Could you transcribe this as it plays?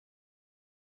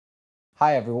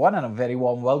Hi everyone, and a very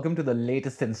warm welcome to the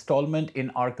latest installment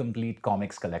in our complete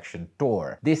comics collection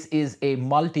tour. This is a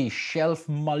multi-shelf,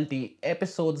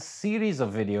 multi-episode series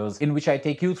of videos in which I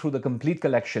take you through the complete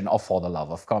collection of For the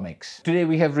Love of Comics. Today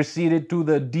we have receded to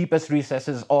the deepest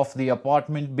recesses of the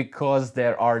apartment because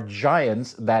there are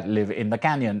giants that live in the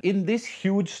canyon. In this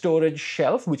huge storage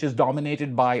shelf, which is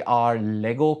dominated by our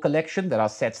Lego collection, there are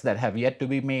sets that have yet to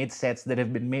be made, sets that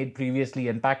have been made previously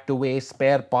and packed away,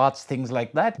 spare parts, things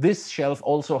like that. This shelf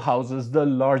also houses the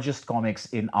largest comics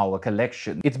in our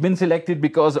collection. It's been selected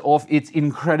because of its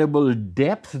incredible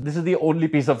depth. This is the only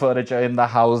piece of furniture in the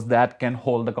house that can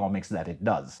hold the comics that it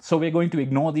does. So we're going to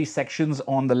ignore these sections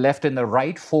on the left and the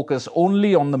right, focus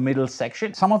only on the middle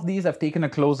section. Some of these I've taken a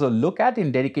closer look at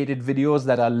in dedicated videos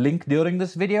that are linked during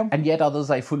this video, and yet others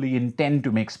I fully intend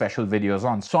to make special videos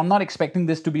on. So I'm not expecting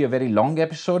this to be a very long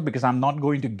episode because I'm not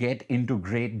going to get into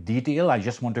great detail. I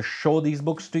just want to show these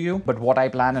books to you, but what I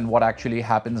plan and what actually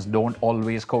happens don't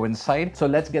always coincide. So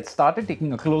let's get started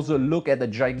taking a closer look at the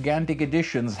gigantic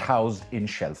editions housed in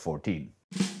shelf 14.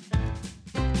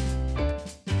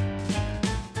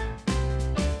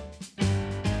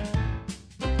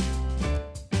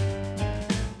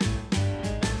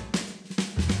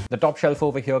 The top shelf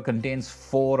over here contains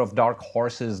 4 of Dark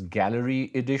Horse's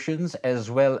gallery editions, as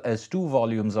well as 2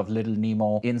 volumes of Little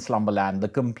Nemo in Slumberland, the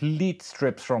complete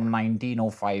strips from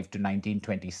 1905 to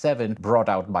 1927, brought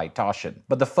out by Taschen.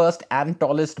 But the first and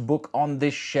tallest book on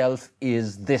this shelf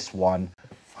is this one.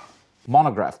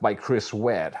 Monograph by Chris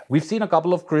Ware. We've seen a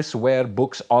couple of Chris Ware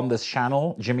books on this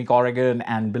channel, Jimmy Corrigan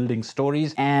and Building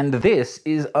Stories, and this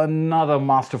is another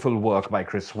masterful work by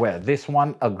Chris Ware. This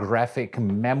one, a graphic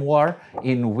memoir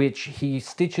in which he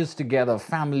stitches together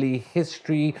family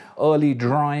history, early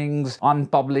drawings,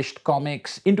 unpublished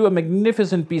comics into a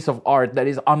magnificent piece of art that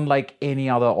is unlike any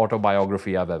other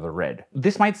autobiography I've ever read.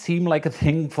 This might seem like a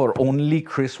thing for only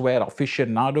Chris Ware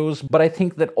aficionados, but I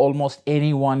think that almost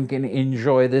anyone can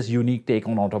enjoy this unique take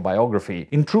on autobiography.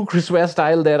 In true Chris Ware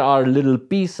style, there are little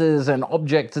pieces and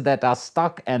objects that are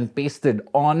stuck and pasted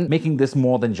on, making this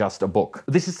more than just a book.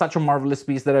 This is such a marvelous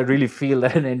piece that I really feel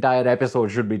that an entire episode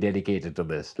should be dedicated to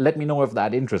this. Let me know if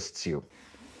that interests you.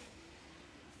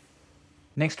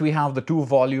 Next, we have the 2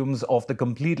 volumes of The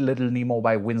Complete Little Nemo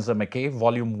by Winsor McCay,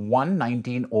 Volume 1,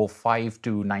 1905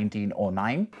 to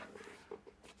 1909.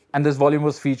 And this volume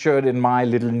was featured in my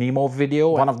Little Nemo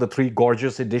video, one of the 3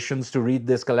 gorgeous editions to read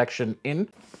this collection in.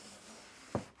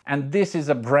 And this is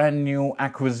a brand new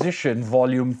acquisition,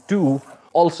 Volume 2,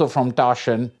 also from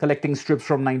Taschen, collecting strips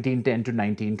from 1910 to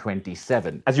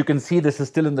 1927. As you can see, this is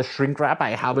still in the shrink wrap. I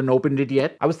haven't opened it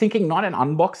yet. I was thinking not an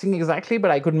unboxing exactly, but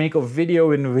I could make a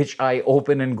video in which I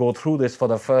open and go through this for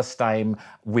the first time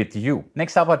with you.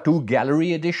 Next up are 2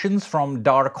 gallery editions from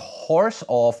Dark Horse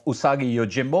of Usagi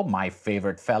Yojimbo, my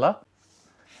favorite fella.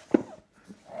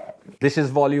 This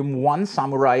is Volume 1,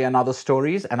 Samurai and Other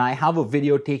Stories, and I have a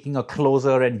video taking a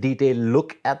closer and detailed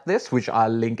look at this, which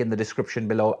I'll link in the description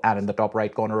below and in the top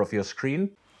right corner of your screen.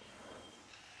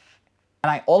 And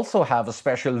I also have a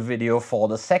special video for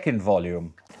the second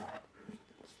volume,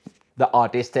 The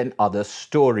Artist and Other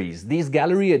Stories. These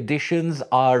gallery editions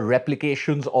are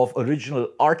replications of original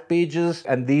art pages,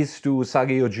 and these 2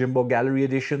 Usagi Yojimbo gallery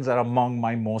editions are among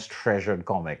my most treasured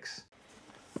comics.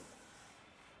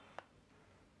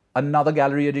 Another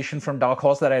gallery edition from Dark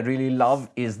Horse that I really love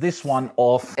is this one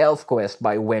of ElfQuest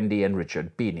by Wendy and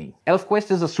Richard Pini. ElfQuest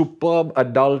is a superb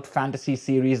adult fantasy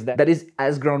series that is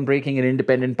as groundbreaking in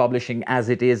independent publishing as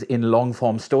it is in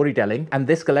long-form storytelling, and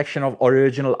this collection of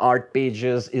original art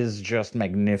pages is just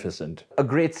magnificent. A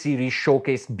great series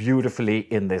showcased beautifully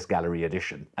in this gallery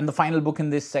edition. And the final book in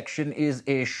this section is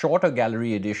a shorter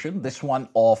gallery edition, this one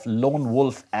of Lone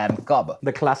Wolf and Cub,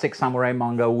 the classic samurai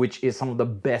manga, which is some of the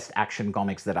best action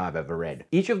comics that I've ever read.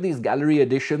 Each of these gallery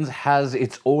editions has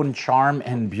its own charm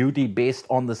and beauty based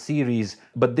on the series,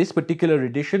 but this particular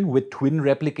edition with twin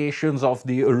replications of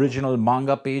the original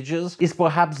manga pages is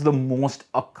perhaps the most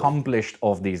accomplished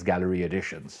of these gallery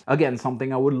editions. Again,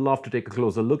 something I would love to take a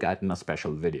closer look at in a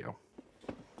special video.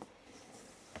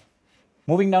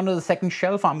 Moving down to the second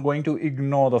shelf, I'm going to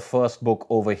ignore the first book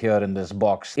over here in this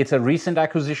box. It's a recent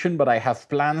acquisition, but I have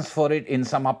plans for it in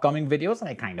some upcoming videos, and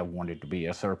I kind of want it to be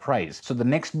a surprise. So the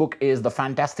next book is The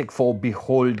Fantastic Four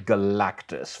Behold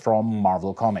Galactus from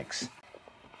Marvel Comics.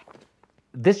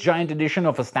 This giant edition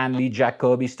of a Stan Lee Jack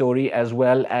Kirby story, as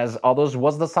well as others,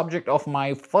 was the subject of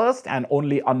my first and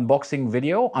only unboxing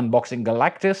video, Unboxing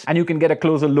Galactus, and you can get a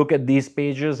closer look at these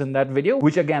pages in that video,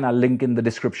 which again I'll link in the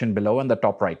description below in the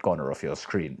top right corner of your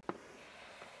screen.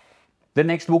 The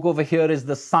next book over here is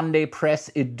the Sunday Press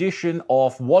edition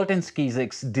of Walt and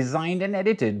Skizix, designed and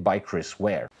edited by Chris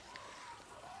Ware.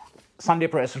 Sunday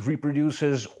Press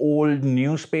reproduces old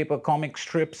newspaper comic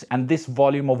strips, and this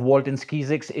volume of Walton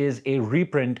Skeezix is a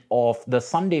reprint of the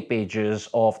Sunday pages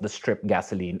of the strip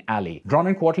Gasoline Alley. Drawn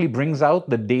and Quarterly brings out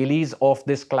the dailies of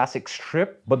this classic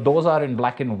strip, but those are in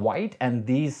black and white, and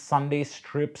these Sunday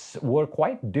strips were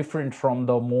quite different from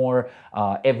the more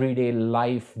everyday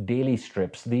life daily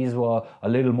strips. These were a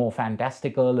little more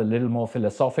fantastical, a little more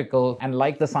philosophical, and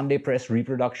like the Sunday Press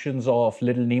reproductions of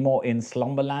Little Nemo in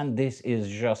Slumberland, this is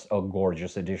just a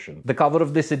gorgeous edition. The cover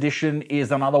of this edition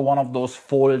is another one of those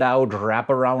fold-out,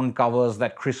 wraparound covers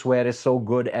that Chris Ware is so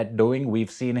good at doing. We've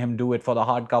seen him do it for the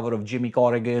hardcover of Jimmy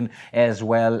Corrigan as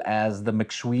well as the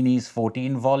McSweeney's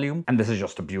 14 volume, and this is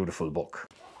just a beautiful book.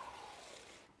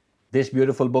 This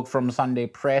beautiful book from Sunday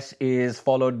Press is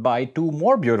followed by two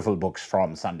more beautiful books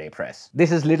from Sunday Press.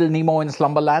 This is Little Nemo in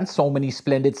Slumberland, So Many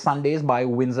Splendid Sundays by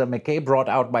Winsor McCay, brought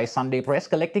out by Sunday Press,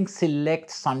 collecting select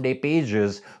Sunday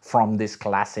pages from this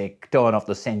classic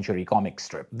turn-of-the-century comic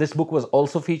strip. This book was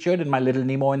also featured in my Little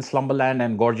Nemo in Slumberland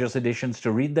and gorgeous editions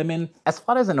to read them in. As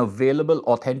far as an available,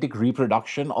 authentic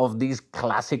reproduction of these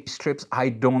classic strips, I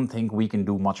don't think we can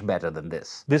do much better than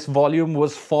this. This volume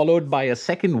was followed by a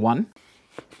second one,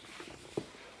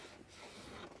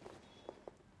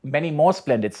 Many More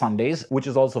Splendid Sundays, which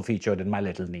is also featured in my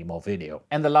Little Nemo video.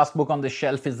 And the last book on the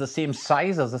shelf is the same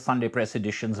size as the Sunday Press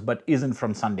editions, but isn't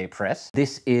from Sunday Press.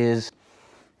 This is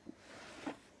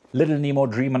Little Nemo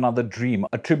Dream Another Dream,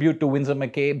 a tribute to Winsor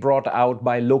McCay, brought out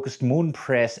by Locust Moon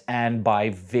Press and by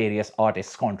various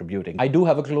artists contributing. I do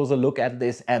have a closer look at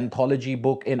this anthology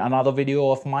book in another video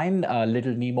of mine,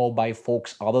 Little Nemo by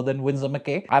folks other than Winsor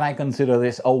McCay, and I consider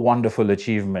this a wonderful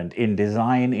achievement in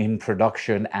design, in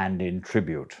production, and in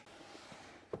tribute.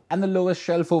 And the lowest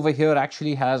shelf over here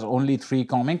actually has only 3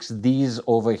 comics. These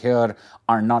over here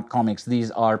are not comics.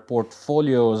 These are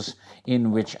portfolios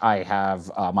in which I have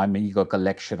my meager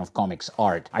collection of comics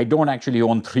art. I don't actually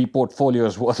own 3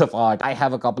 portfolios worth of art. I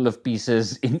have a couple of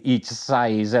pieces in each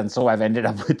size, and so I've ended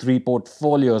up with 3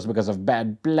 portfolios because of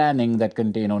bad planning that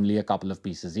contain only a couple of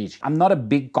pieces each. I'm not a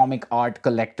big comic art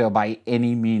collector by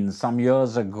any means. Some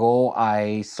years ago,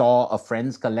 I saw a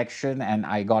friend's collection and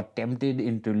I got tempted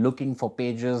into looking for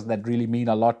pages that really mean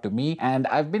a lot to me, and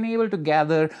I've been able to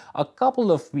gather a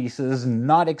couple of pieces,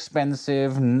 not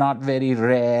expensive, not very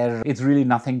rare. It's really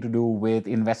nothing to do with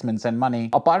investments and money.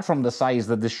 Apart from the size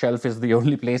that this shelf is the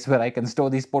only place where I can store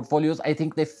these portfolios, I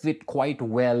think they fit quite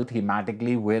well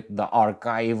thematically with the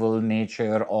archival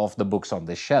nature of the books on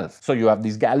this shelf. So you have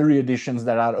these gallery editions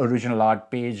that are original art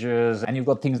pages, and you've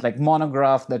got things like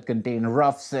monograph that contain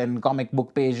roughs and comic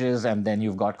book pages, and then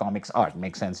you've got comics art.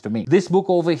 Makes sense to me. This book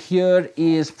over here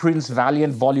is Prince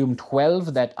Valiant Volume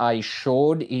 12 that I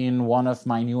showed in one of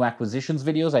my new acquisitions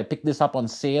videos. I picked this up on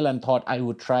sale and thought I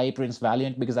would try Prince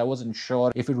Valiant because I wasn't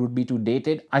sure if it would be too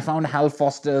dated. I found Hal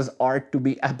Foster's art to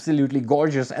be absolutely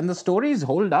gorgeous, and the stories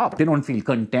hold up. They don't feel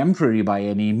contemporary by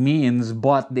any means,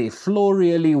 but they flow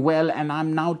really well, and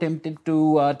I'm now tempted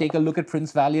to take a look at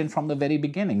Prince Valiant from the very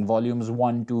beginning. Volumes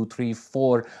 1, 2, 3,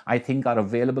 4 I think are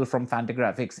available from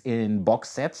Fantagraphics in box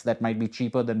sets that might be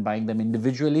cheaper than buying them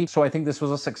individually, so I think this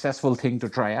was a successful thing to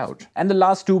try out. And the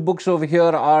last 2 books over here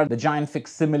are the giant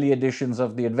facsimile editions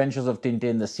of The Adventures of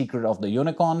Tintin, The Secret of the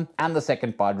Unicorn, and the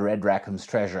second part, Red Rackham's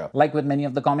Treasure. Like with many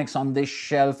of the comics on this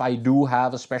shelf, I do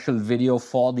have a special video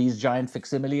for these giant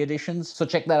facsimile editions, so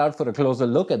check that out for a closer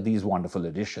look at these wonderful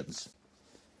editions.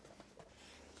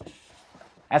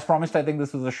 As promised, I think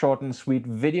this was a short and sweet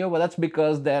video, but that's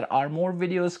because there are more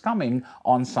videos coming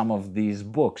on some of these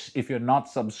books. If you're not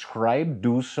subscribed,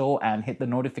 do so and hit the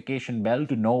notification bell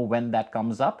to know when that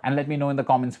comes up, and let me know in the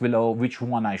comments below which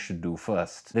one I should do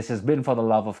first. This has been For the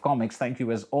Love of Comics. Thank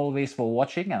you as always for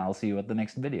watching, and I'll see you at the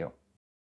next video.